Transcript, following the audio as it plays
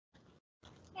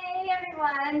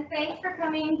everyone. Thanks for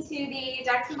coming to the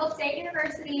Jacksonville State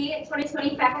University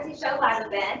 2020 Faculty Show Live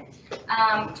event.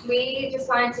 We just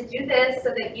wanted to do this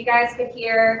so that you guys could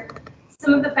hear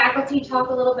some of the faculty talk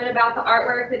a little bit about the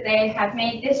artwork that they have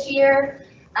made this year,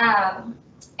 and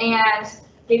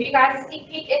give you guys a sneak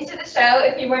peek into the show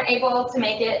if you weren't able to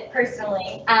make it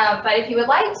personally. But if you would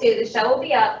like to, the show will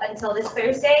be up until this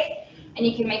Thursday, and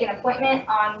you can make an appointment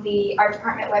on the art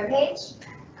department webpage.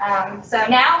 So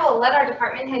now we'll let our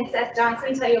department head, Seth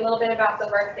Johnson, tell you a little bit about the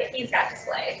work that he's got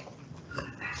displayed.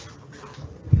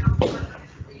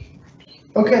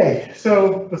 Okay,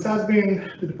 so besides being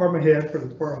the department head for the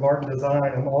Department of Art and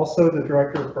Design, I'm also the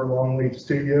director for Longleaf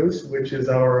Studios, which is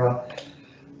our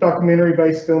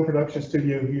documentary-based film production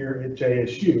studio here at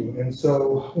JSU. And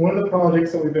so one of the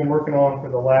projects that we've been working on for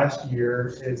the last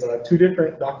year is two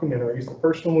different documentaries. The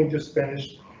first one we just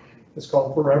finished is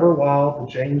called Forever Wild,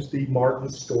 the James D. Martin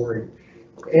story.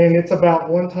 And it's about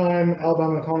one-time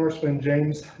Alabama Congressman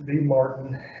James D.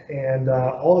 Martin and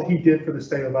all that he did for the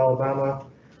state of Alabama.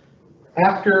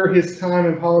 After his time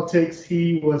in politics,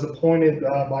 he was appointed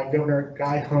by Governor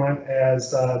Guy Hunt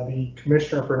as the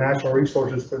Commissioner for Natural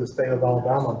Resources for the state of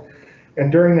Alabama.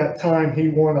 And during that time, he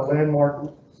won a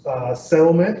landmark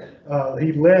settlement.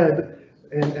 He led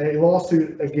in a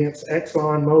lawsuit against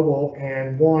ExxonMobil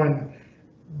and won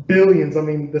billions. I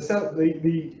mean,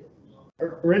 the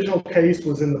original case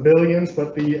was in the billions,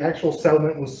 but the actual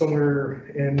settlement was somewhere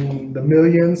in the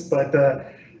millions. But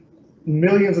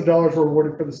millions of dollars were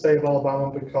awarded for the state of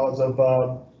Alabama because of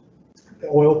the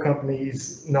oil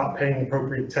companies not paying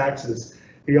appropriate taxes.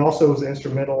 He also was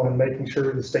instrumental in making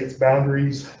sure the state's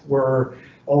boundaries were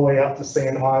all the way out to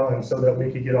Sand Island so that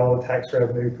we could get all the tax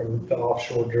revenue from the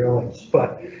offshore drilling.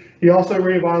 But he also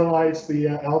revitalized the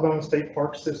Alabama State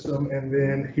Park System, and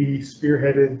then he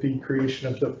spearheaded the creation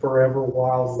of the Forever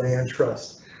Wild Land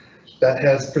Trust that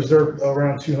has preserved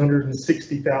around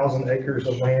 260,000 acres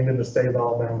of land in the state of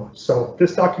Alabama. So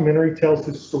this documentary tells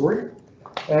his story,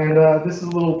 and this is a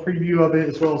little preview of it,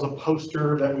 as well as a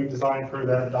poster that we designed for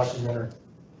that documentary.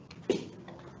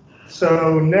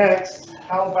 So next,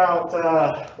 how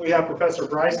about we have Professor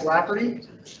Bryce Lafferty.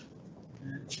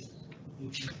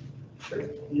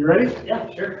 You ready?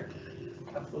 Yeah, sure.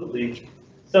 Absolutely.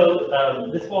 So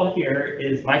this wall here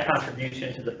is my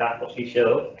contribution to the faculty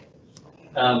show.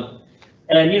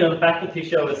 And you know, the faculty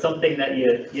show is something that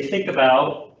you think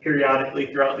about periodically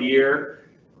throughout the year.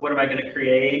 What am I going to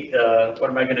create? What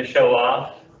am I going to show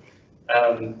off?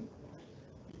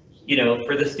 You know,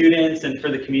 for the students and for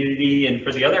the community and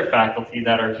for the other faculty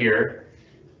that are here.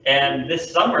 And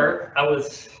this summer, I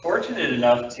was fortunate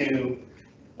enough to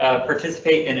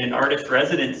participate in an artist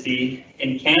residency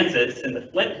in Kansas in the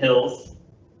Flint Hills.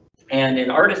 And an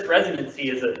artist residency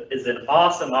is an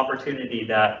awesome opportunity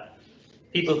that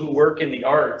people who work in the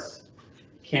arts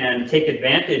can take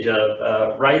advantage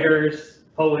of. Writers,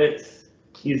 poets,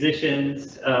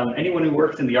 musicians, anyone who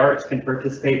works in the arts can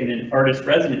participate in an artist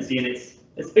residency, and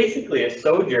it's basically a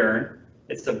sojourn.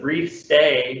 It's a brief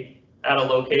stay at a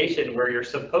location where you're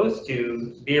supposed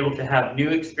to be able to have new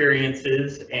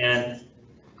experiences and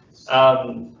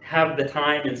have the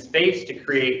time and space to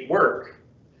create work.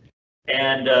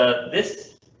 And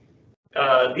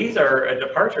these are a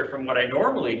departure from what I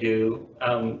normally do,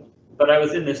 but I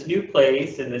was in this new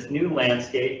place, in this new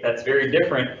landscape that's very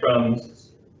different from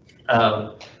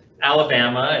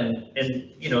Alabama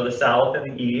and you know, the South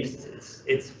and the East.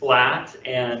 It's flat,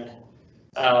 and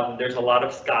there's a lot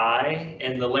of sky,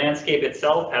 and the landscape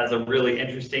itself has a really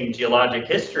interesting geologic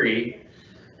history.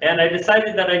 And I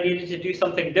decided that I needed to do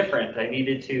something different. I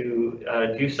needed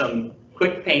to do some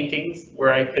quick paintings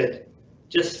where I could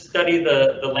just study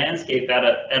the landscape at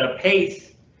a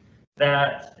pace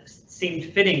that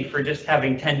seemed fitting for just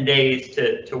having 10 days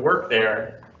to work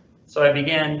there. So I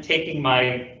began taking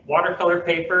my watercolor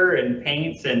paper and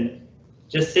paints and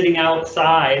just sitting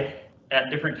outside at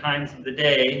different times of the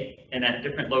day and at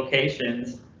different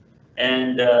locations,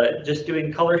 and just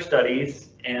doing color studies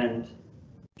and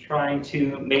trying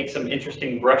to make some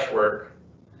interesting brushwork.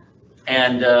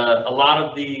 And a lot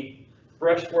of the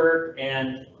brushwork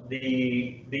and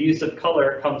the use of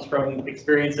color comes from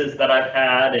experiences that I've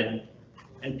had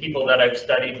and people that I've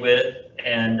studied with,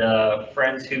 and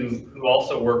friends who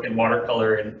also work in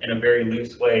watercolor in a very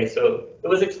loose way. So it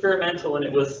was experimental, and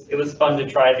it was fun to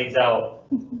try these out.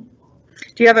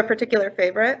 Do you have a particular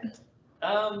favorite?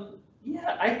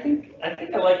 Yeah, I think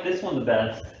I like this one the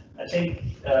best. I think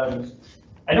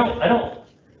I don't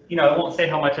you know, I won't say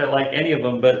how much I like any of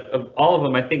them, but of all of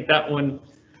them, I think that one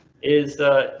is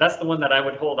that's the one that I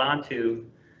would hold on to.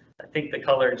 I think the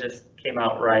color just came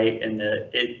out right, and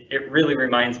it really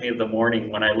reminds me of the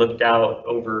morning when I looked out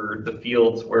over the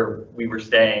fields where we were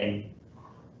staying.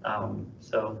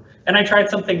 And I tried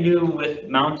something new with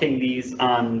mounting these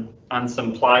on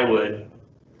some plywood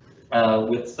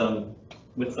with some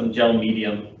gel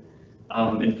medium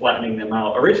and flattening them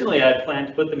out. Originally, I had planned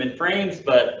to put them in frames,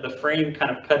 but the frame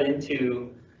kind of cut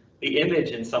into the image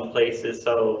in some places,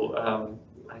 so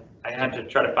I had to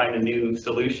try to find a new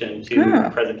solution to the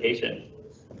presentation.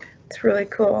 It's really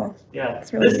cool. Yeah,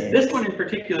 it's really this one in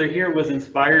particular here was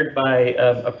inspired by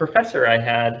a professor I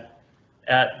had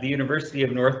at the University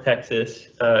of North Texas.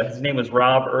 His name was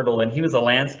Rob Ertl, and he was a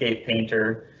landscape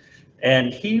painter,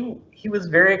 and he was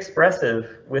very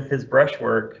expressive with his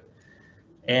brushwork,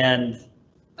 and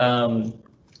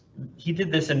he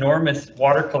did this enormous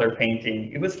watercolor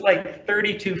painting. It was like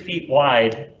 32 feet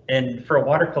wide, and for a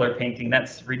watercolor painting,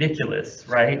 that's ridiculous,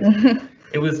 right?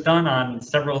 It was done on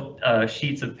several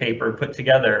sheets of paper put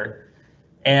together,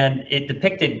 and it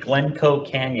depicted Glencoe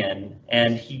Canyon,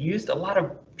 and he used a lot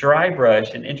of dry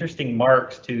brush and interesting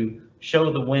marks to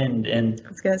show the wind. And I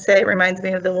was going to say, it reminds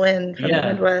me of the wind from the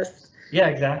Midwest. Yeah,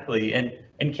 exactly. And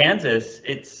in Kansas,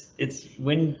 it's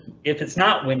wind. If it's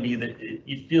not windy,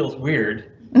 it feels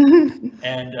weird.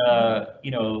 And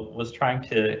was trying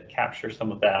to capture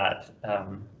some of that.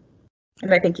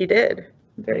 And I think you did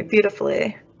very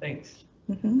beautifully. Thanks.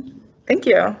 Thank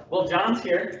you. Well, John's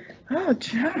here. Oh,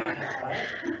 John.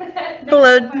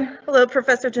 Hello,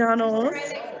 Professor Donald.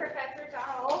 Professor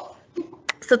Donald.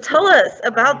 So tell us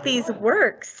about these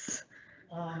works.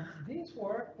 This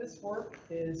work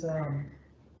is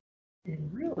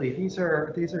these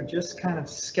are just kind of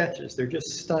sketches. They're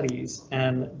just studies,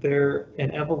 and they're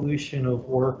an evolution of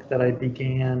work that I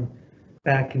began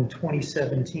back in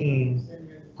 2017,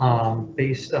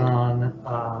 based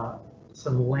on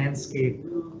some landscape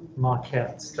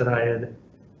maquettes that I had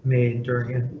made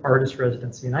during an artist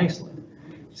residency in Iceland.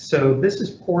 So this is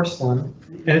porcelain,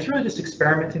 and it's really just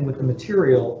experimenting with the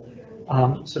material.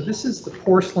 So this is the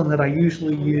porcelain that I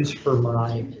usually use for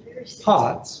my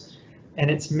pots, and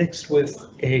it's mixed with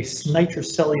a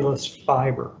nitrocellulose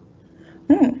fiber.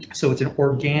 So it's an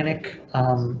organic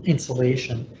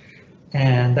insulation,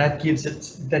 and that gives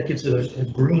it a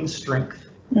green strength,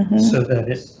 so that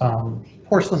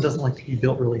porcelain doesn't like to be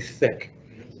built really thick.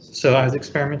 So I was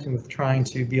experimenting with trying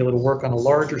to be able to work on a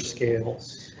larger scale,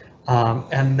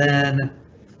 and then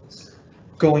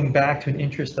going back to an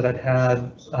interest that I'd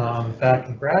had back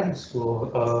in graduate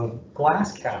school of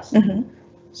glass casting.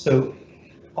 So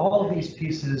all of these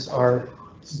pieces are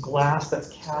glass that's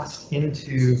cast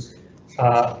into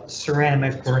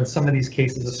ceramic, or in some of these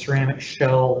cases, a ceramic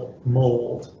shell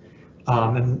mold.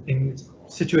 And in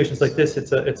situations like this,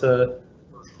 it's a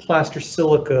plaster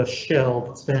silica shell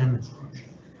that's been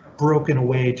broken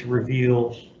away to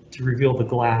reveal the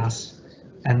glass,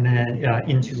 and then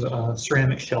into a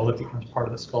ceramic shell that becomes part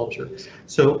of the sculpture.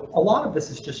 So a lot of this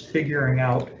is just figuring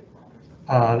out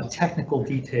technical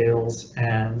details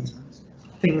and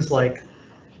things like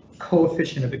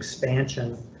coefficient of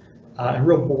expansion and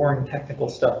real boring technical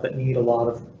stuff that need a lot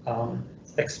of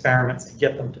experiments to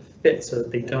get them to fit so that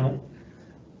they don't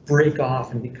break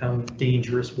off and become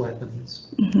dangerous weapons.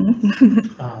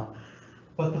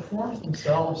 But the forms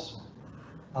themselves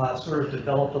sort of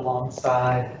developed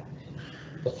alongside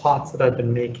the pots that I've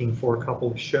been making for a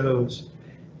couple of shows,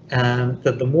 and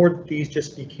that the more these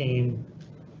just became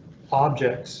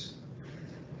objects,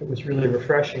 it was really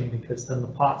refreshing, because then the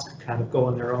pots could kind of go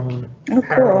on their own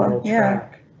parallel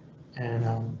track,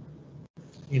 and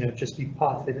just be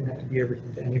pots. They didn't have to be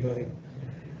everything to anybody,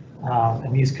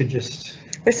 and these could just.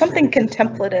 There's something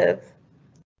contemplative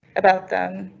about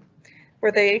them.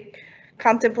 Were they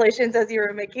contemplations as you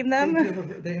were making them?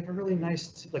 They have a really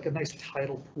nice, like a nice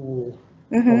tidal pool.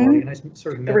 A nice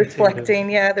sort of the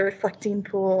reflecting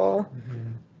pool.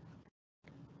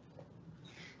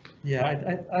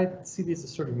 Yeah, I see these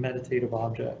as sort of meditative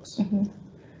objects.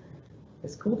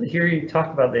 It's cool to hear you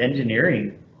talk about the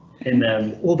engineering in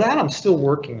them. Well, that I'm still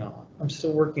working on.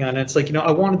 It's like,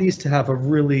 I wanted these to have a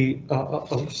really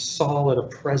a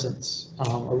solid presence,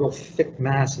 a real thick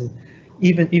mass, and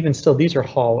even still, these are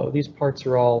hollow. These parts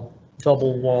are all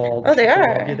double walled. Oh, they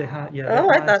are. Yeah,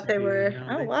 I thought they were.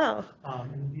 Wow.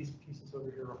 And these pieces over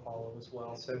here are hollow as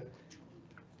well. So,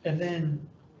 and then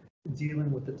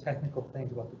dealing with the technical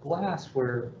things about the glass,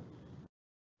 where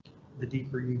the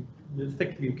thicker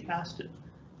you cast it,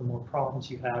 the more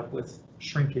problems you have with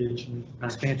shrinkage and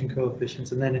expansion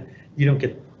coefficients, and then you don't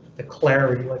get the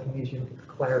clarity, like in these, you don't get the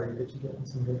clarity that you get in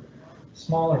some of the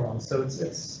smaller ones. So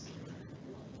it's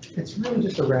really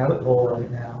just a rabbit hole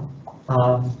right now.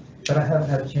 but I haven't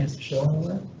had a chance to show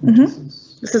anyone.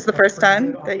 This is the first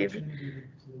time that you've.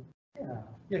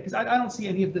 Yeah, because I don't see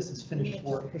any of this as finished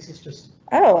work. This is just,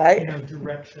 Oh,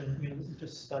 direction, this is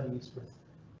just studies with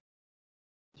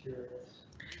materials.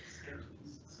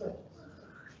 So,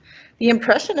 the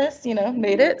Impressionists,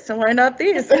 made it, so why not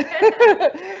these? Mary,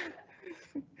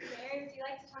 would you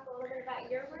like to talk a little bit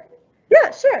about your work?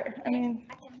 Yeah, sure. I mean.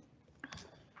 I can.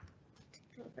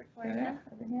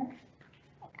 Over here.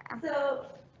 So,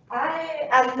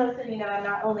 As most of you know, I'm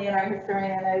not only an art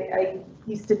historian, I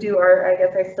used to do art, I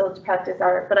guess I still practice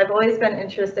art, but I've always been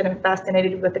interested and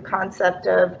fascinated with the concept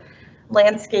of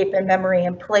landscape and memory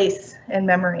and place and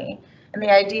memory. And the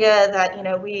idea that,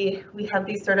 we have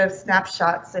these sort of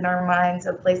snapshots in our minds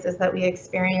of places that we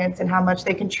experience and how much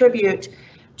they contribute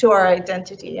to our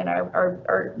identity and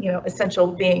our essential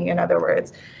being, in other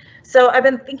words. So I've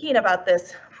been thinking about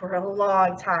this for a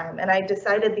long time, and I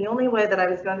decided the only way that I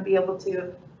was going to be able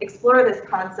to explore this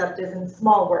concept is in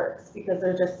small works, because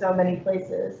there's just so many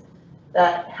places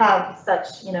that have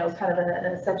such, kind of an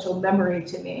essential memory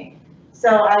to me.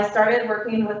 So I started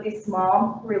working with these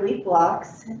small relief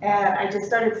blocks, and I just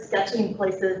started sketching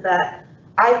places that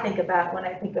I think about when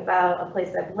I think about a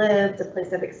place I've lived, a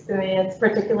place I've experienced,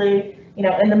 particularly,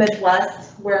 in the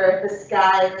Midwest, where the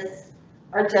skies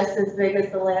are just as big as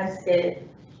the landscape.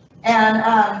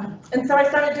 And so I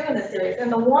started doing this series,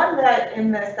 and the one that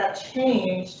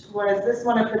changed was this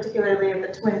one, in particularly of the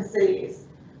Twin Cities.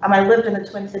 I lived in the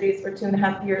Twin Cities for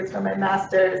 2.5 years for my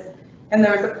master's, and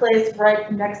there was a place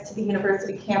right next to the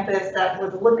university campus that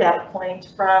was a lookout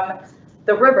point from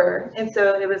the river, and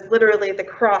so it was literally the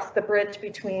bridge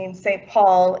between St.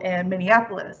 Paul and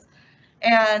Minneapolis.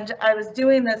 And I was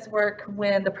doing this work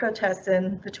when the protests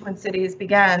in the Twin Cities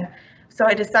began. So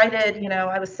I decided,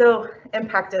 I was so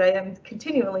impacted, I am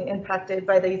continually impacted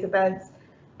by these events,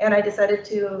 and I decided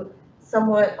to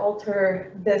somewhat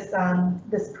alter this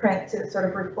print to sort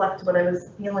of reflect what I was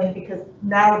feeling, because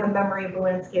now the memory of the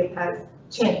landscape has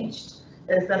changed.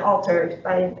 It has been altered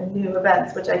by new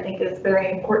events, which I think is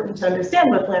very important to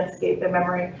understand with landscape and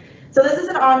memory. So this is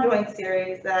an ongoing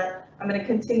series that I'm going to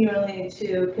continually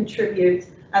to contribute.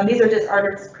 These are just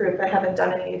artist proof. I haven't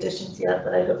done any additions yet,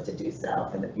 but I hope to do so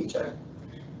in the future.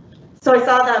 So I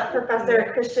saw that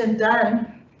Professor Christian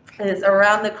Dunn is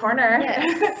around the corner.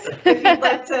 Yes.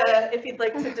 if you'd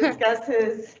like to discuss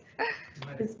his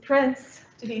prints.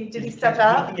 Did he step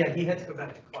out? Yeah, he had to go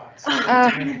back to class.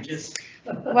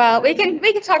 Well, we can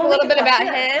talk a little bit about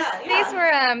his. Yeah. These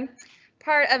were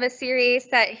part of a series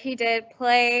that he did.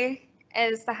 Play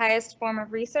as the highest form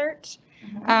of research.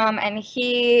 And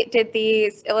he did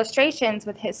these illustrations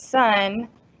with his son,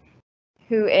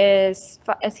 who is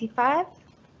he 4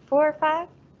 or 5?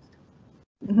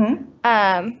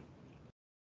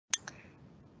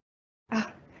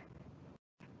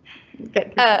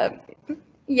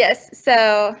 Yes,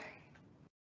 so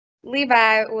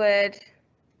Levi would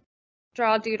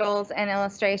draw doodles and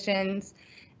illustrations,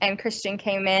 and Christian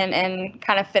came in and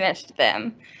kind of finished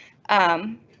them.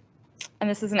 And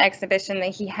this is an exhibition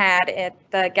that he had at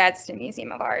the Gadsden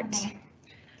Museum of Art.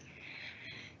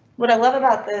 What I love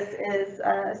about this is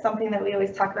something that we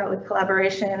always talk about with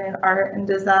collaboration in art and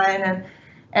design,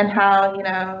 and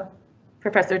how,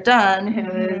 Professor Dunn,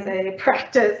 who is a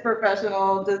practiced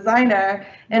professional designer,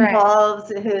 involves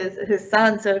his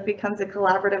son, so it becomes a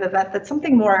collaborative event that's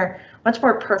something much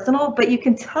more personal, but you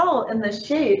can tell in the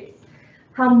shapes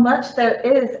how much there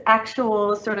is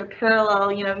actual sort of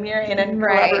parallel, mirroring and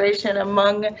collaboration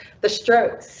among the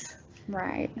strokes.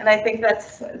 Right. And I think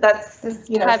that's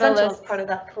essential as part of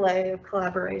that play of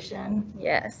collaboration.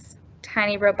 Yes.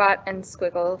 Tiny robot and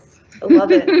squiggles. I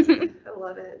love it. I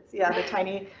love it. Yeah, the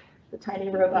tiny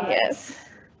robot.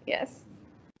 Yes.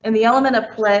 And the element of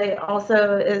play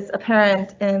also is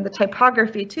apparent in the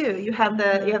typography too. You have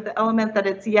the element that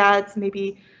it's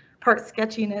maybe part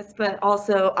sketchiness, but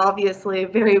also obviously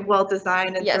very well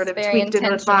designed and sort of tweaked and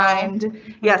refined.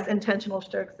 Yes, intentional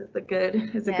strokes is a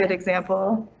good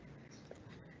example.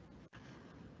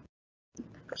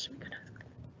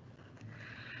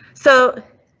 So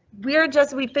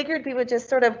we figured we would just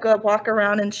sort of walk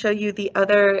around and show you the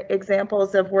other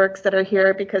examples of works that are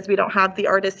here, because we don't have the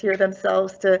artists here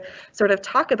themselves to sort of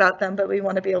talk about them, but we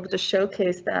want to be able to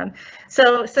showcase them.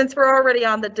 So since we're already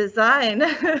on the design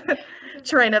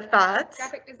train of thought.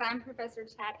 Graphic design professor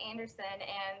Chad Anderson,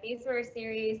 and these were a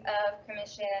series of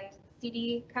commissioned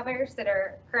CD covers that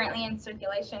are currently in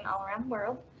circulation all around the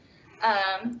world.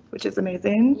 Which is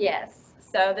amazing. Yes.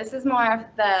 So this is more of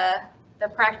the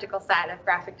practical side of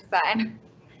graphic design.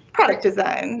 Product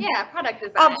design. Yeah, product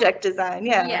design. Object design,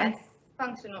 yeah. Yes.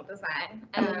 functional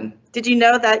design. Did you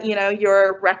know that, you know,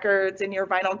 your records and your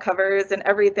vinyl covers and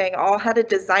everything all had a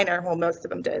designer? Well, most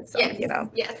of them did, so, Yes, you know.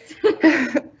 yes.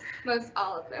 Most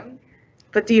all of them.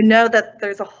 But do you know that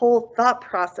there's a whole thought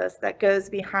process that goes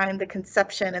behind the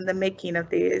conception and the making of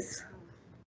these?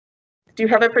 Do you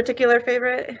have a particular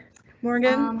favorite,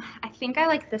 Morgan? I think I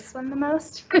like this one the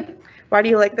most. Why do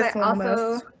you like this But one the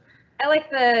also, most? I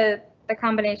like the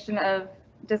combination of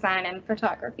design and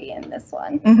photography in this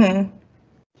one. Mm-hmm.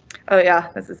 Oh yeah,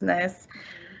 this is nice.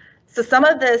 So some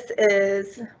of this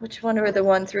is, which one were the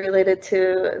ones related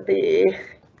to the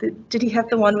did he have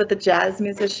the one with the jazz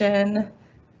musician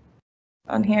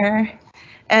on here?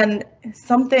 And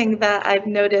something that I've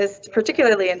noticed,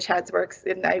 particularly in Chad's works,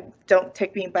 and I don't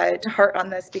take me by to heart on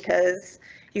this because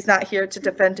he's not here to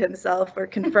defend himself or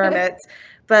confirm it,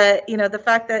 but you know, the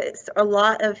fact that it's a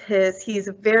lot of he's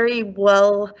very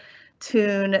well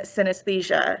tuned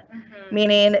synesthesia,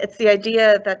 meaning it's the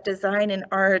idea that design and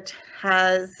art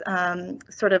has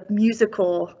sort of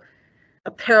musical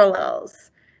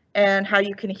parallels, and how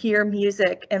you can hear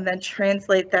music and then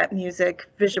translate that music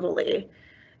visually.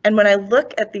 And when I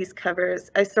look at these covers,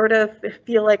 I sort of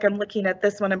feel like I'm looking at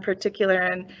this one in particular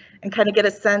and kind of get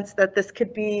a sense that this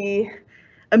could be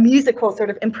a musical sort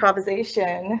of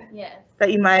improvisation. Yes.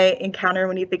 That you might encounter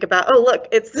when you think about, oh, look,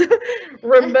 it's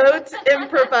remote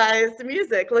improvised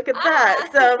music. Look at that.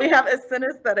 So we have a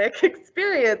synesthetic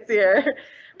experience here.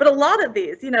 But a lot of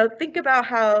these, you know, think about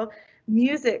how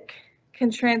music can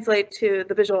translate to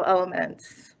the visual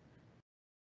elements.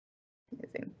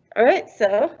 Amazing. All right,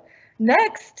 so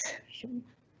next.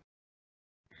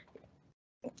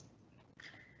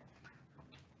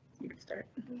 You can start.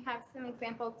 We have some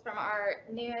examples from our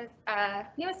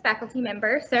newest faculty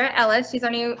member, Sarah Ellis. She's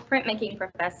our new printmaking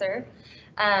professor.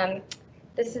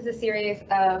 This is a series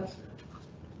of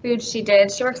food she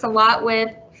did. She works a lot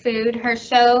with food. Her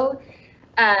show,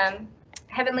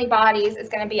 Heavenly Bodies, is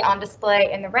going to be on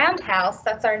display in the Roundhouse.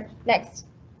 That's our next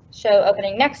show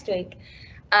opening next week.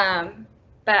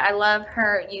 But I love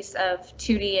her use of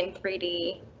 2D and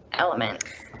 3D elements.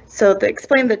 So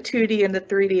explain the 2D and the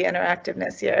 3D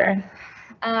interactiveness here.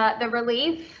 The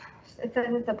relief, it says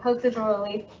it's a posted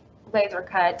relief laser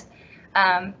cut.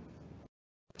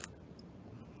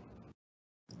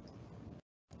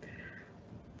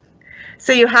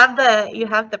 So you have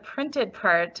the printed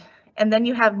part, and then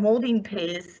you have molding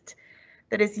paste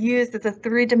that is used as a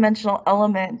three-dimensional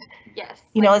element. Yes.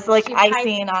 You know, it's like she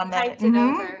icing on that. Typed it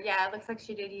over. Yeah, it looks like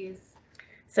she did use.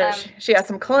 So she has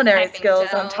some culinary typing skills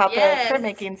gel, on top yes. of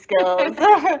printmaking skills.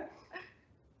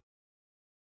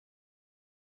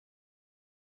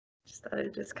 Just thought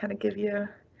I'd just kind of give you.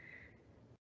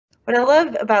 What I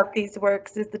love about these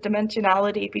works is the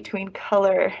dimensionality between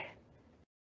color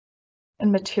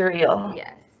and material.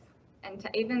 Yes. And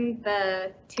even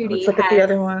the 2D Let's look at the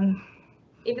other one.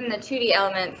 Even the 2D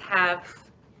elements have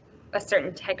a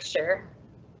certain texture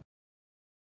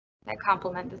that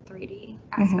complement the 3D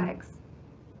aspects.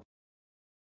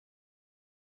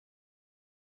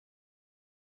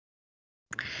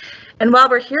 And while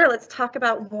we're here, let's talk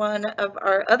about one of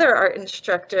our other art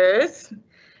instructors,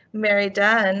 Mary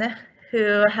Dunn,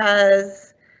 who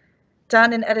has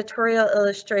done an editorial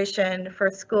illustration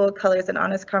for School Colors, an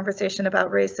honest conversation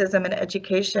about racism in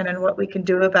education and what we can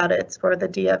do about it for the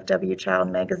DFW Child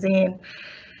magazine.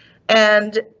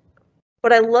 And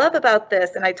what I love about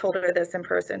this, and I told her this in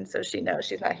person, so she knows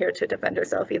she's not here to defend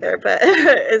herself either, but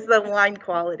is the line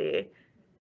quality.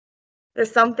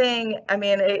 There's something, I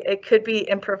mean, it could be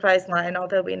improvised line,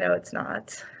 although we know it's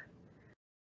not.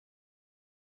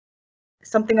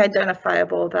 Something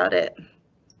identifiable about it.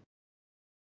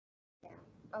 Yeah,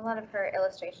 a lot of her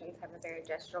illustrations have a very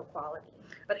gestural quality,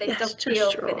 but they Yes, still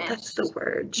feel gestural, finished. that's the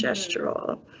word,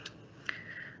 gestural.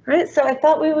 All right, so I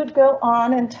thought we would go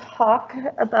on and talk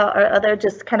about our other,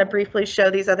 just kind of briefly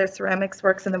show these other ceramics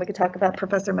works, and then we could talk about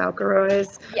Professor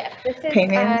Malcaroy's. Yes, this is,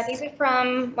 paintings. these are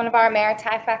from one of our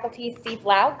Maritime faculty, Steve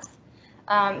Laux.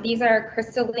 These are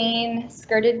crystalline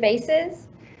skirted vases.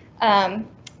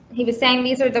 He was saying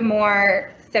these are the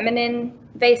more feminine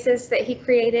vases that he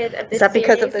created of this Is that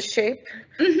because series. of the shape?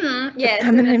 Mm-hmm, yes. The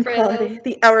feminine quality,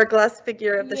 the hourglass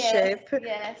figure of the yes, shape.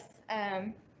 Yes.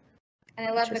 And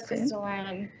I love the Interesting.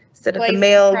 crystalline. Instead of the glaze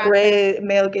male process.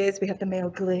 male gaze, we have the male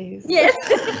glaze. Yes,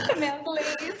 male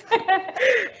glaze.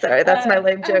 Sorry, that's my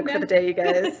lame joke no. for the day, you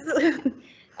guys.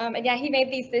 And yeah, he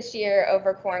made these this year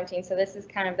over quarantine, so this is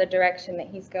kind of the direction that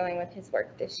he's going with his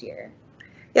work this year.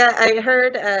 Yeah, I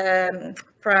heard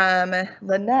from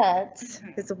Lynette,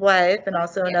 his wife, and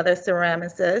also another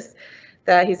ceramicist,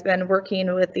 that he's been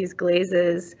working with these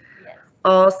glazes Yes.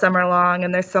 all summer long,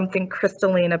 and there's something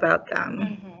crystalline about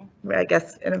them. I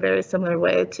guess in a very similar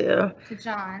way to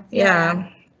John's. yeah.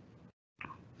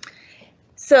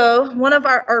 So one of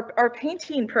our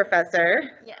painting professor,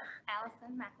 Yes,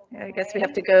 Allison McElroy. I guess we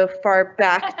have to go far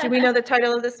back. Do we know the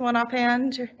title of this one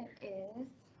offhand? It is.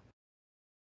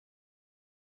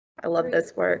 I love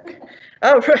this work.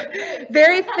 Oh,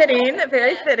 very fitting,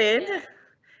 very fitting. Yes.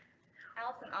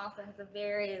 Allison also has a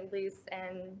very loose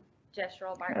and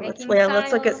gestural mark Let's making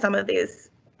style. look at some of these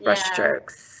brush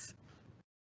strokes.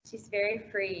 She's very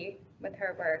free with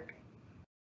her work.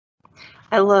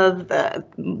 I love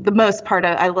the most part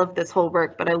of, I love this whole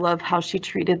work, but I love how she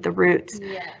treated the roots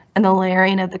and the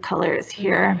layering of the colors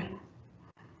here.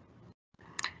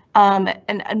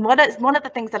 And one of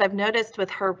the things that I've noticed with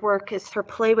her work is her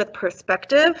play with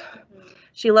perspective.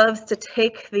 She loves to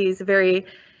take these very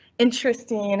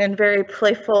interesting and very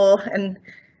playful and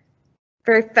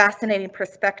very fascinating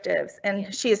perspectives,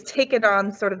 and she has taken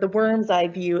on sort of the worm's eye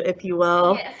view, if you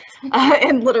will,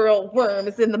 and literal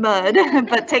worms in the mud,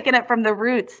 but taking it from the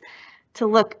roots to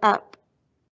look up.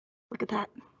 Look at that.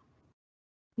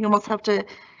 You almost have to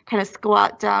kind of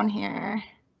squat down here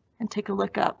and take a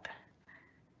look up.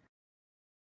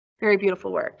 Very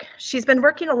beautiful work. She's been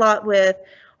working a lot with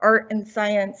art and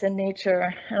science and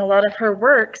nature, and a lot of her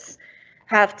works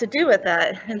have to do with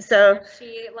that. And so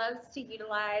she loves to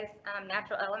utilize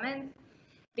natural elements.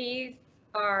 These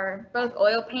are both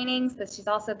oil paintings, but she's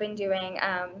also been doing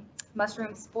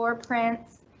mushroom spore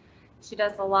prints. She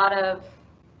does a lot of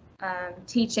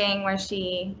teaching where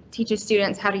she teaches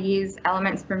students how to use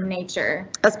elements from nature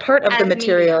as part of the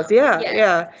materials.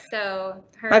 Yeah. So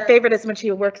my favorite is when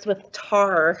she works with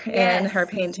tar in her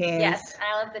paintings. Yes,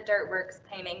 I love the dirt works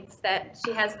paintings that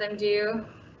she has them do.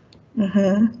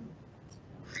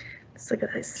 Let's look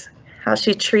at this, how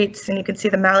she treats, and you can see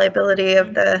the malleability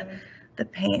of the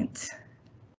paint.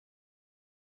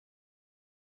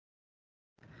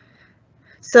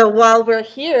 So while we're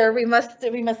here, we must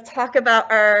talk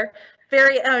about our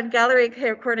very own gallery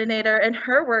coordinator and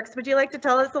her works. Would you like to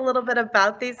tell us a little bit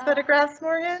about these photographs,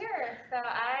 Morgan? Sure. So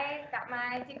I got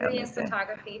my degree in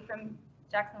photography from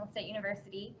Jacksonville State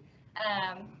University.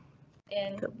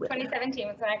 In 2017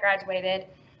 was when I graduated.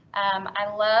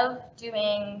 I love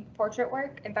doing portrait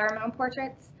work, environmental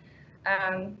portraits.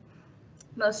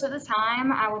 Most of the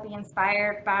time I will be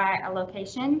inspired by a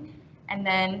location and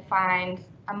then find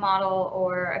a model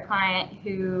or a client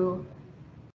who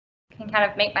can kind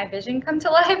of make my vision come to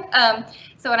life.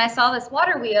 So when I saw this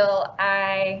water wheel,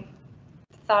 I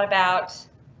thought about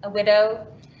a widow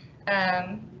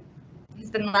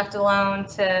who's been left alone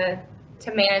to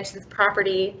manage this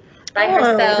property by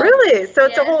herself. Really? So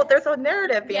it's there's a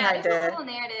narrative behind it. Yeah, there's a whole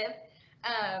narrative.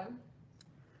 And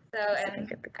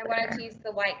I wanted to use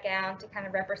the white gown to kind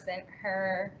of represent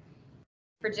her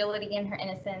fragility and her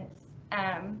innocence.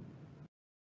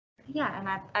 And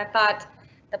I thought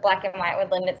the black and white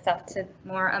would lend itself to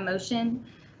more emotion.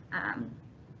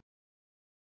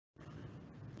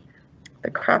 The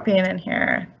cropping in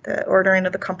here, the ordering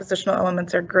of the compositional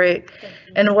elements are great.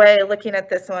 In a way, looking at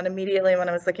this one, immediately when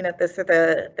I was looking at this at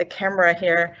the camera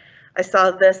here, I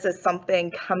saw this as something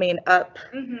coming up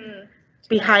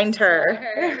behind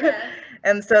her.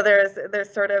 And so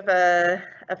there's sort of a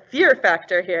fear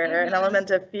factor here, an element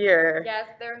of fear. Yes,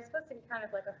 they're supposed to be kind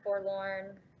of like a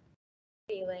forlorn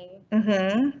feeling.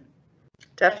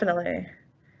 Definitely.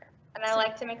 And I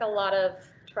like to make a lot of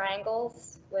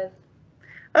triangles with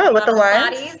with the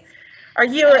lines. Bodies.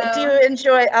 Do you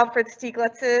enjoy Alfred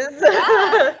Stieglitz's?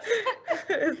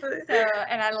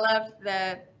 And I love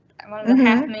one of the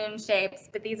half moon shapes,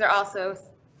 but these are also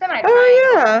semi-triangles.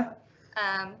 Oh yeah.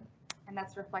 And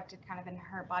that's reflected kind of in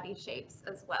her body shapes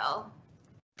as well.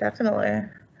 Definitely.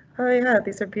 Oh yeah,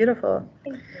 these are beautiful.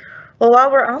 Thank you. Well,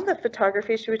 while we're on the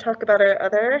photography, should we talk about our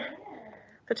other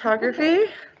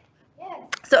photography? Yes.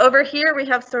 So over here we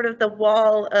have sort of the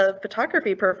wall of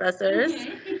photography professors.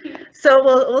 So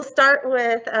we'll start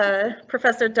with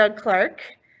Professor Doug Clark.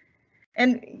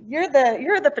 And you're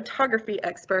the photography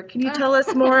expert. Can you tell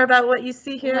us more about what you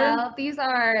see here? Well, these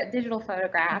are digital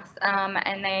photographs,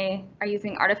 and they are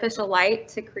using artificial light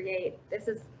to create. This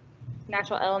is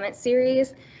Natural Element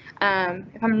series.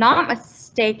 If I'm not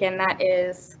mistaken, that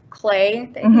is clay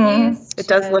that he used. It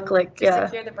does look like to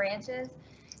secure the branches,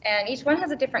 and each one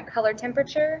has a different color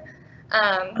temperature.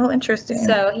 Interesting.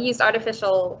 So he used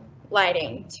artificial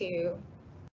lighting to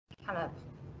kind of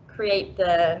create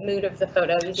the mood of the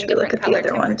photo using different color temperatures. Look at the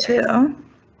other one too.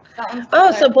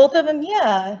 So both of them,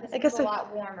 yeah. I guess a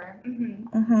lot warmer.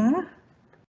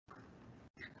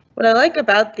 What I like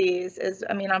about these is,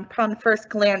 I mean, upon first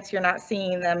glance, you're not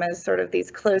seeing them as sort of these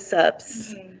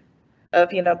close-ups.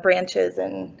 of, you know, branches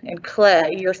and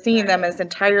clay. You're seeing them as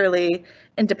entirely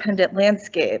independent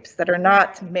landscapes that are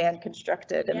not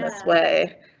man-constructed in this Yeah.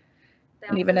 way, They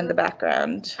and even in the also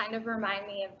background. kind of remind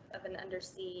me of an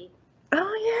undersea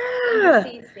Oh, yeah.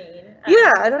 scene.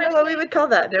 Yeah, I don't know what we especially- would call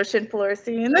that, ocean floor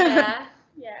scene. Yeah,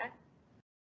 yeah.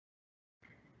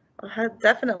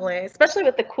 Definitely, especially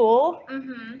with the cool,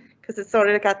 Mm-hmm. because it's sort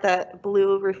of got that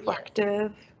blue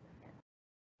reflective.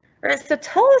 All right, so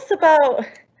tell us about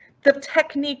the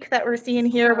technique that we're seeing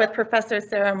here with Professor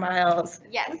Sarah Miles.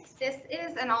 Yes, this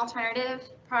is an alternative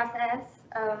process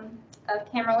of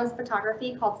cameraless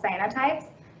photography called cyanotypes.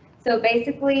 So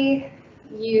basically,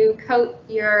 you coat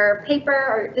your paper,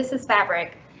 or this is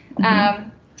fabric.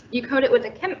 You coat it with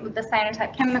the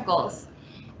cyanotype chemicals,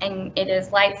 and it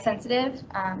is light sensitive,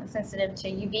 sensitive to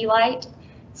UV light.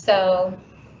 So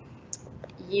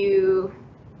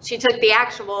she took the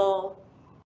actual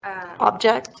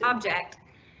Object.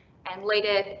 and laid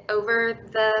it over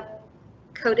the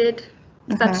coated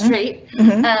substrate.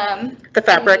 The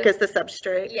fabric is the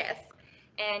substrate. Yes,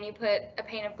 and you put a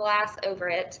pane of glass over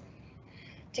it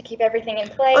to keep everything in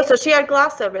place. Oh, so she had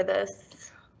glass over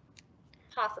this.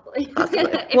 Possibly. Possibly.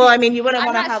 Well, I mean, you wouldn't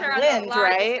I'm want to not have sure on the wind, large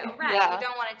right? scale. Right, Yeah. you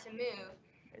don't want it to move.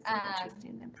 There's an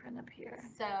interesting imprint up here.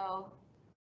 So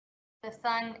the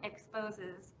sun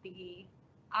exposes the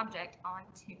object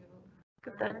onto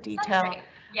Look at that the detail. substrate.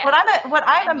 Yeah. What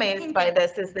I'm And you amazed can by get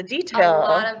this is the a detail.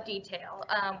 lot of detail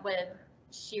with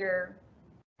sheer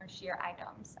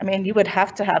items. I mean, you would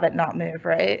have to have it not move,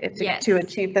 right? Yes. To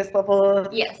achieve this level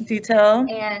of Yes. detail.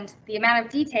 And the amount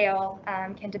of detail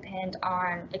can depend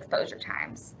on exposure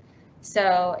times.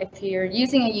 So if you're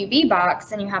using a UV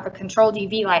box and you have a controlled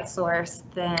UV light source,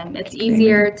 then it's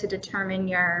easier to determine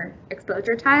your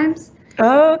exposure times.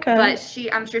 Oh, okay. But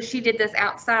I'm sure she did this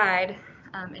outside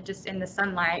and just in the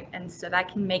sunlight, and so that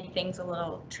can make things a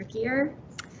little trickier.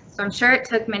 So I'm sure it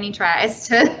took many tries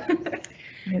to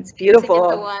It's to beautiful.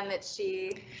 get the one that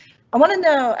she. I want to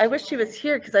know, I wish she was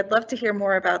here because I'd love to hear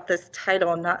more about this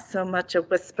title, not so much a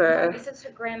whisper. This is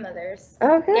her grandmother's.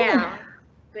 Okay. Yeah.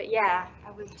 But yeah,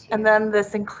 I would too. And then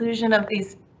this inclusion of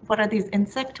these, what are these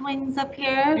insect wings up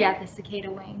here? Yeah, the cicada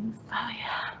wings. Oh,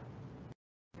 yeah.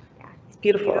 Yeah. It's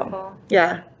beautiful.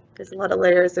 Yeah. There's a lot of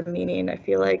layers of meaning, I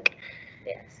feel like.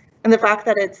 Yes. And the fact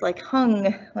that it's like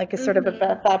hung like a sort of a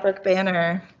fabric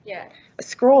banner, Yeah. a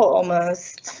scroll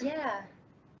almost. Yeah.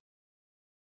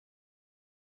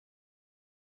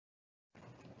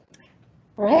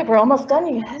 All right, we're almost done,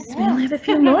 you guys. We only have a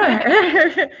few more.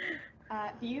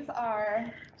 These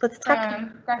are Let's talk.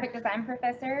 from graphic design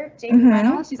professor Jason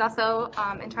Reynolds. She's also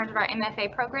in charge of our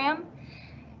MFA program.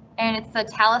 And it's the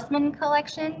Talisman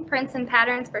collection, prints and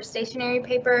patterns for stationery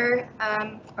paper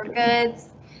or goods.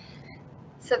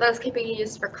 So those can be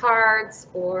used for cards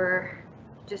or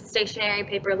just stationery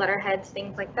paper, letterheads,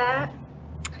 things like that.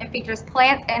 It features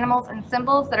plants, animals, and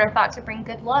symbols that are thought to bring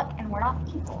good luck and ward off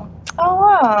people. Oh,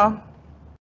 wow.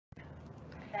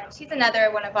 And she's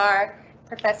another one of our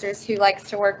professors who likes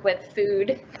to work with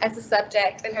food as a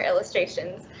subject in her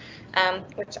illustrations,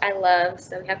 which I love.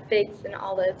 So we have figs and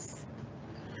olives.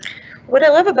 What I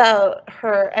love about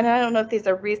her, and I don't know if these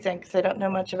are recent because I don't know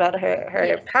much about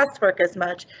her past work as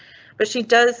much, but she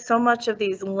does so much of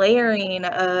these layering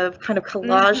of kind of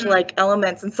collage-like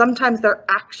elements, and sometimes they're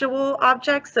actual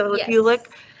objects. So if you look,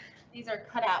 these are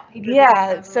cut out papers.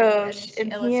 yeah. So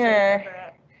in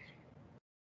here,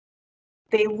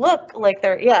 they look like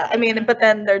they're I mean, but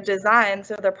then they're designed,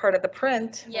 so they're part of the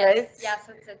print, right? Yeah.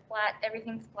 So it's a flat.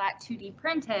 Everything's flat 2D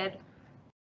printed.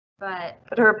 But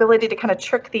her ability to kind of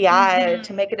trick the eye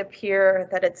to make it appear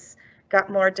that it's got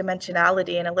more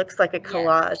dimensionality and it looks like a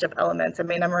collage of elements. I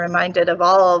mean, I'm reminded of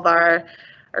all of our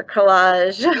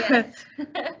collage. Yes.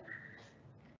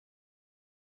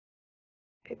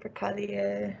 Paper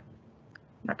Collier.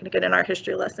 I'm not going to get in our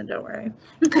history lesson, don't worry.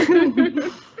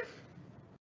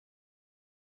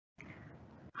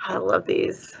 I love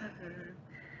these.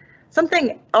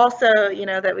 Something also, you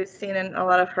know, that we've seen in a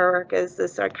lot of her work is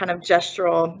this kind of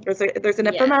gestural. There's an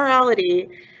ephemerality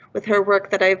with her work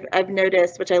that I've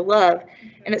noticed, which I love,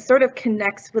 and it sort of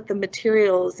connects with the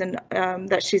materials and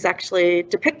that she's actually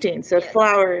depicting. So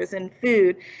flowers and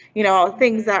food, you know,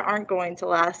 things that aren't going to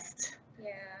last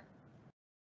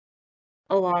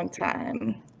a long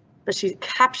time, but she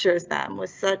captures them with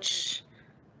such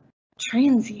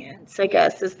transience, I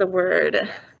guess is the word.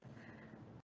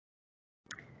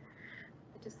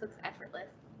 Looks effortless.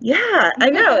 Yeah, I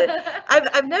know.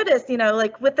 I've noticed, you know,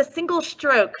 like with a single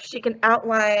stroke, she can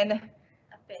outline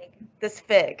a fig. This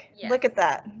fig. Yes. Look at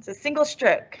that. It's a single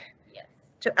stroke. Yes.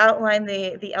 To outline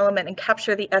the element and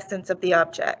capture the essence of the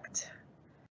object.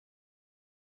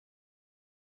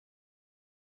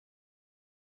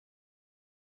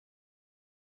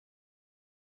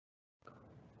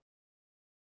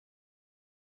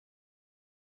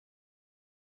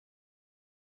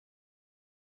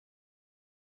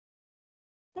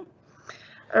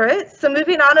 All right, so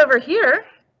moving on over here,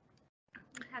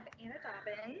 We have Anna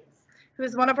Dobbins. who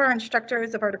is one of our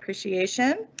instructors of art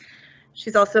appreciation.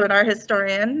 She's also an art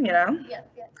historian, you know, Yes,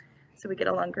 yes. so we get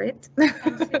along great. And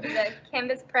she did a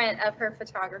canvas print of her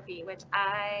photography, which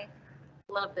I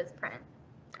love this print.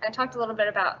 I talked a little bit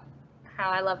about how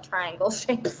I love triangle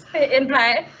shapes in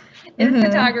Mhm.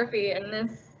 photography, and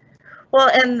this. Well,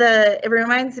 and it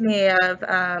reminds me of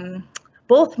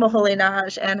both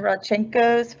Moholy-Nagy and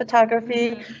Rodchenko's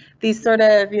photography. Mhm. These sort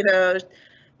of, you know,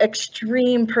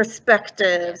 extreme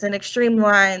perspectives and extreme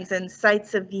lines and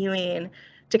sights of viewing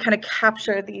to kind of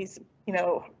capture these, you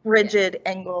know, rigid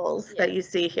angles that you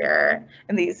see here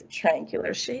and these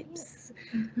triangular shapes.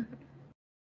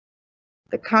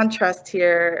 The contrast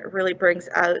here really brings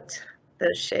out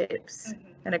those shapes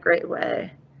in a great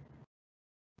way.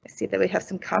 I see that we have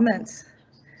some comments.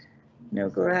 No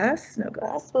glass, no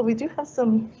glass. Well, we do have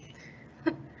some,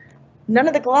 none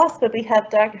of the glass, but we have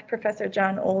Professor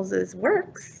John Oles's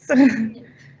works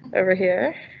over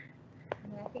here.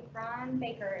 And I think Ron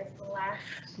Baker is the last.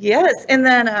 Yes, and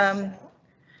then,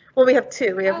 well, we have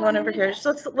two. We have Oh, one over here.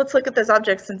 So let's look at those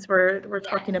objects since we're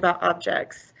talking about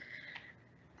objects.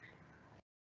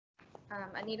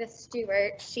 Anita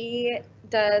Stewart, she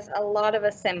does a lot of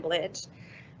assemblage,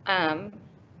 and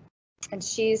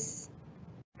she's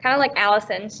kind of like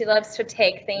Allison. She loves to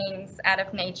take things out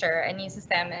of nature and uses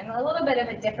them in a little bit of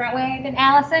a different way than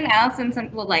Allison.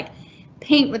 Allison will like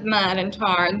paint with mud and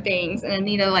tar and things, and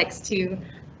Anita likes to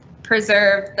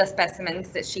preserve the specimens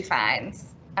that she finds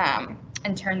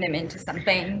and turn them into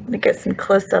something. Let me get some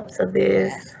close-ups of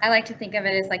these. I like to think of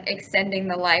it as like extending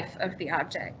the life of the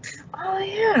object. Oh,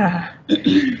 yeah.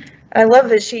 I love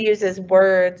that she uses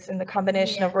words and the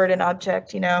combination of word and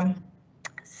object, you know.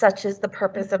 Such is the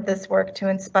purpose of this work, to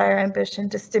inspire ambition,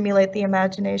 to stimulate the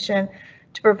imagination,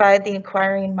 to provide the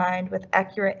inquiring mind with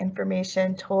accurate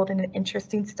information told in an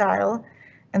interesting style,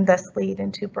 and thus lead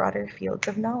into broader fields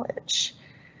of knowledge.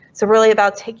 So really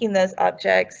about taking those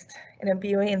objects and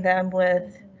imbuing them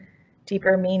with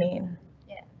deeper meaning.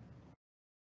 Yeah.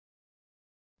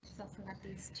 She's also got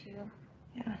these two.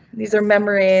 Yeah, these are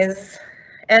memories.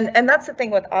 And that's the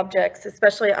thing with objects,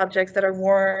 especially objects that are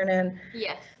worn and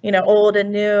you know, old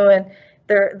and new, and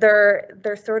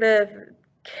they're sort of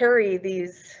carry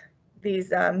these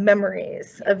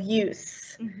memories of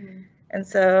use. Mm-hmm. And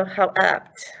so how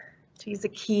apt to use a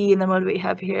key. And then what do we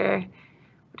have here?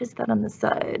 What is that on the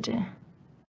side?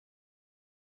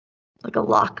 Like a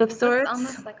lock of sorts? It's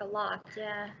almost like a lock,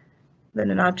 yeah. Then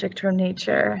an object from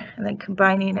nature, and then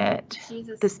combining it.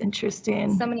 Jesus. This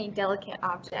interesting. So many delicate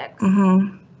objects.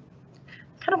 Mm-hmm.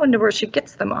 Kind of wonder where she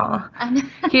gets them all.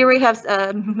 Here we have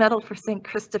a medal for St.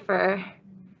 Christopher,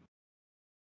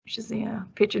 which is the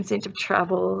patron saint of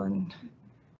travel, and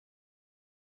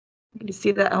you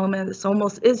see the element. This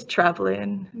almost is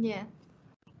traveling. Yeah.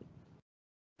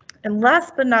 And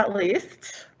last but not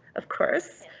least, of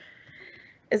course,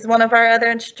 is one of our other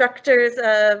instructors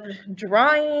of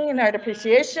drawing, art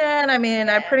appreciation. I mean,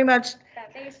 I pretty much,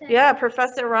 yeah,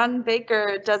 Professor Ron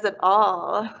Baker does it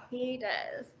all. He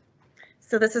does.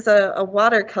 So this is a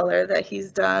watercolor that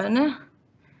he's done.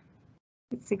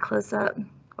 Let's see close up.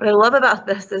 What I love about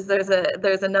this is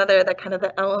there's another, that kind of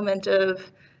the element of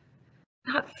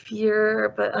not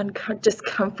fear, but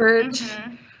discomfort.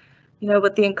 Mm-hmm. You know,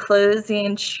 with the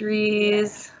enclosing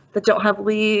trees that don't have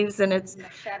leaves, and it's, in the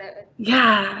shadow.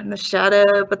 Yeah, in the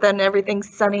shadow, but then everything's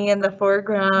sunny in the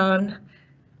foreground.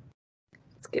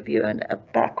 Let's give you a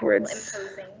backwards.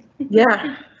 Imposing.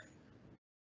 Yeah.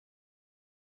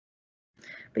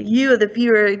 But you, the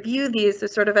viewer, view these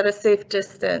as sort of at a safe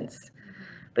distance,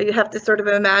 but you have to sort of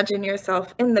imagine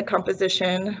yourself in the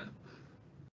composition.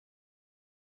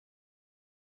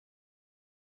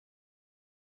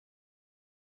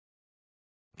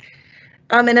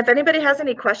 And if anybody has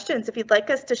any questions, if you'd like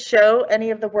us to show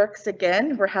any of the works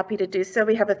again, we're happy to do so.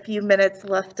 We have a few minutes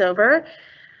left over.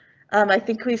 I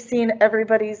think we've seen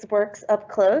everybody's works up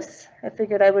close. I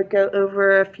figured I would go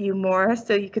over a few more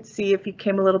so you could see if you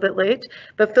came a little bit late,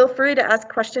 but feel free to ask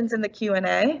questions in the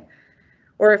Q&A,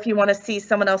 or if you want to see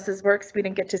someone else's works, we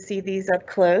didn't get to see these up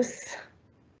close.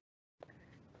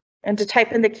 And to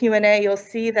type in the Q&A, you'll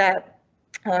see that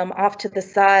off to the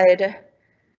side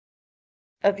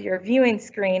of your viewing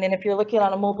screen, and if you're looking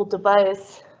on a mobile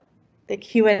device, the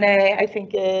Q&A I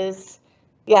think is,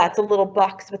 yeah, it's a little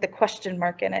box with a question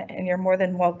mark in it, and you're more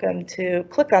than welcome to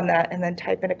click on that and then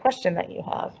type in a question that you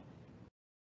have.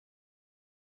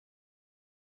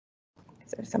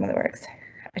 So some of the works.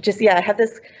 I have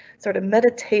this sort of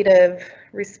meditative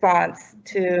response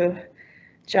to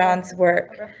John's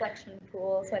work. A reflection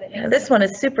pool is what it makes. Yeah, this one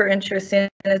is super interesting,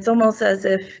 and it's almost as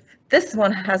if this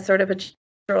one has sort of a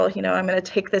general, you know, I'm going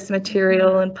to take this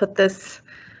material and put this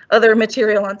other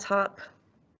material on top.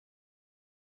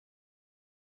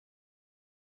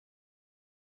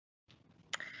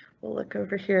 We'll look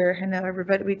over here. I know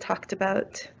everybody we talked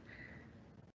about.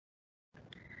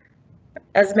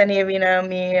 As many of you know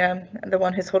me, I'm the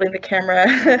one who's holding the camera,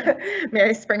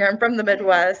 Mary Springer. I'm from the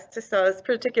Midwest, so I was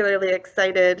particularly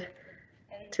excited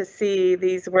to see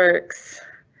these works.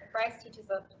 Bryce teaches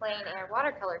a plein air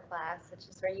watercolor class, which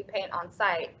is where you paint on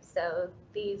site. So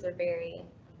these are very,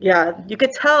 Yeah, you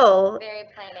could tell. very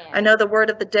plein air. I know the word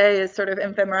of the day is sort of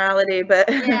ephemerality, but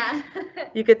Yeah.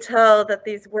 you could tell that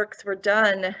these works were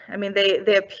done. I mean,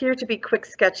 they appear to be quick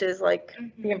sketches like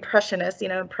the Impressionists, you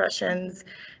know, impressions.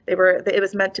 It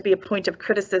was meant to be a point of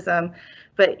criticism,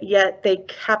 but yet they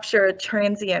capture a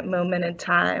transient moment in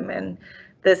time. And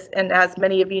as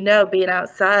many of you know, being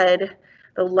outside,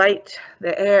 the light,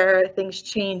 the air, things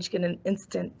change in an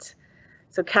instant.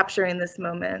 So capturing this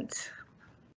moment.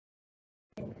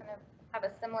 Kind of have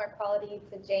a similar quality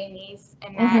to Jamie's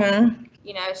in that,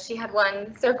 you know, she had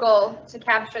one circle to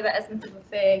capture the essence of a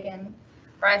fig, and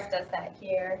Bryce does that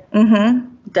here.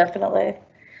 Definitely.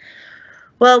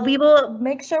 Well, we will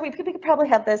make sure we could probably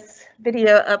have this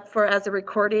video up as a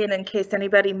recording in case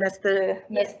anybody missed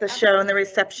the show and the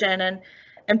reception,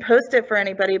 and post it for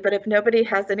anybody. But if nobody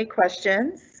has any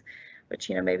questions, which,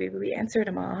 you know, maybe we answered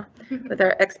them all with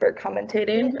our expert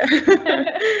commentating.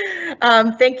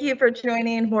 Thank you for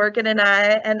joining Morgan and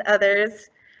I and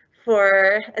others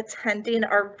for attending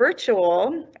our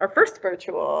first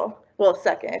virtual, well,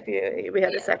 second, we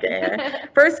had a second here.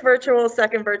 First virtual,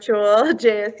 second virtual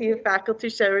JSU faculty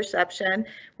show reception,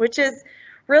 which is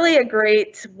really a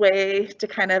great way to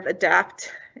kind of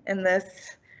adapt in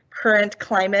this current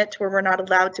climate where we're not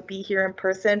allowed to be here in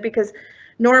person, because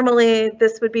normally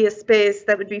this would be a space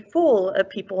that would be full of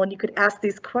people and you could ask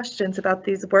these questions about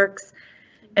these works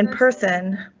in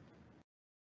person.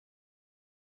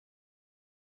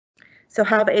 So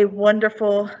have a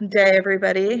wonderful day,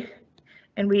 everybody,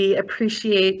 and we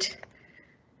appreciate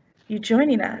you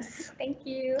joining us. Thank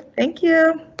you. Thank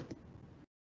you.